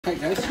Hi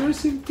guys, we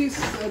received this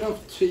set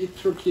of 3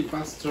 turkey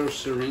Baster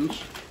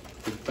syringe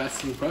with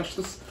basting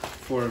brushes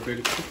for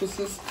various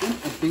purposes, and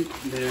I think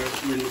they're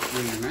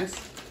really nice.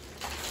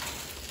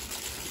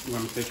 I'm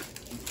gonna take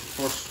the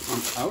first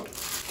one out.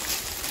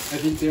 I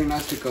think they're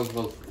nice because,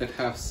 well, it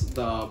has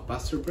the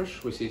Baster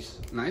brush, which is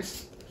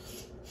nice.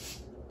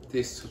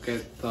 This to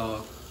get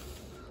the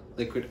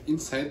liquid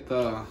inside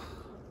the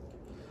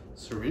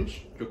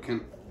syringe. You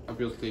can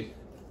obviously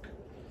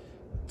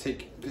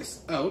take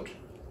this out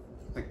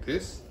like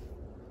this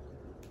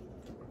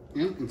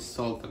and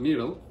install the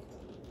needle.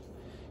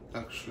 It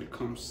actually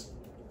comes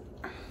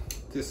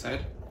this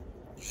side,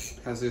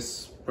 has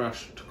this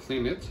brush to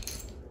clean it,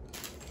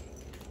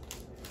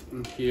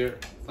 and here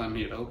the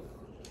needle.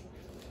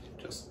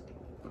 Just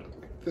put it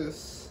like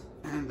this,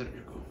 and there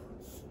you go.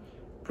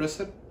 Press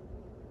it,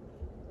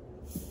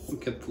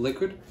 get the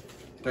liquid.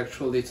 It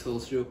actually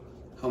tells you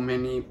how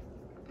many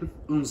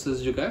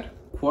ounces you got: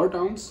 1/4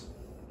 ounce,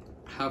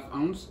 1/2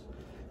 ounce,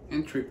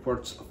 and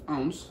 3/4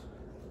 ounce.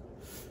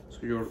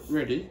 So you're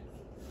ready,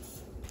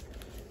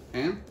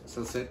 and as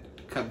I said,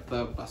 cut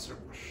the Baster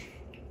brush.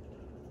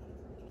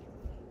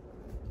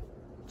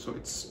 So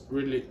it's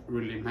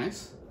really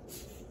nice,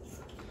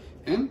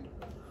 and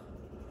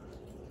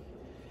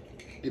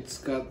it's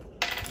got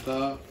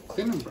the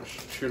cleaning brush,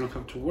 so you don't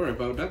have to worry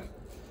about that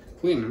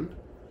cleaning.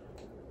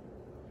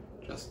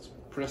 Just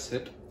press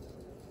it,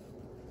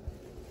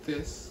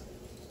 this,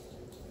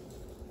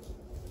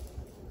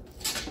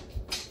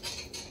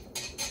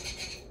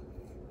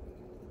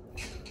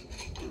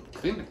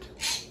 clean it.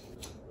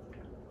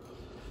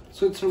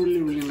 So it's a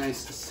really nice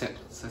set.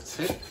 As I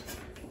said,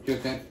 you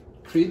get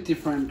 3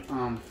 different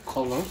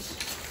colors.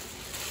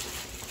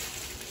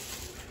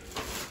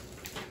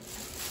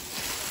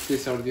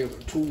 These are the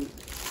other 2,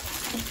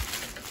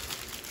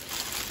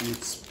 and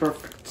it's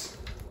perfect.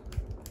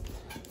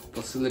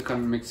 The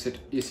silicone makes it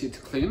easy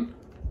to clean,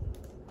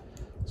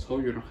 so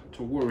you don't have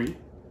to worry.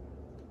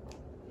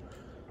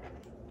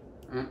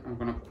 And I'm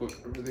gonna put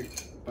everything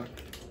back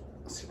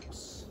as it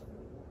was.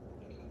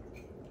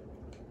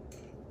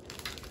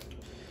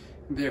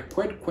 They're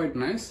quite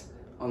nice.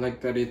 I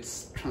like that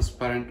it's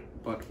transparent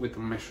but with the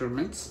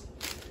measurements,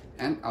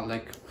 and I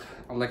like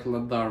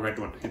the red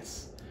one.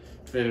 It's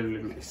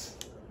really nice.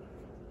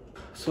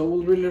 So I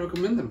would really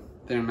recommend them.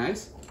 They're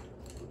nice.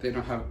 They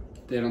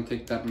don't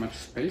take that much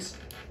space,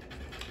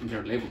 and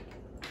they're labeled.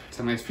 It's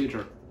a nice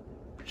feature,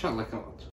 which I like a lot.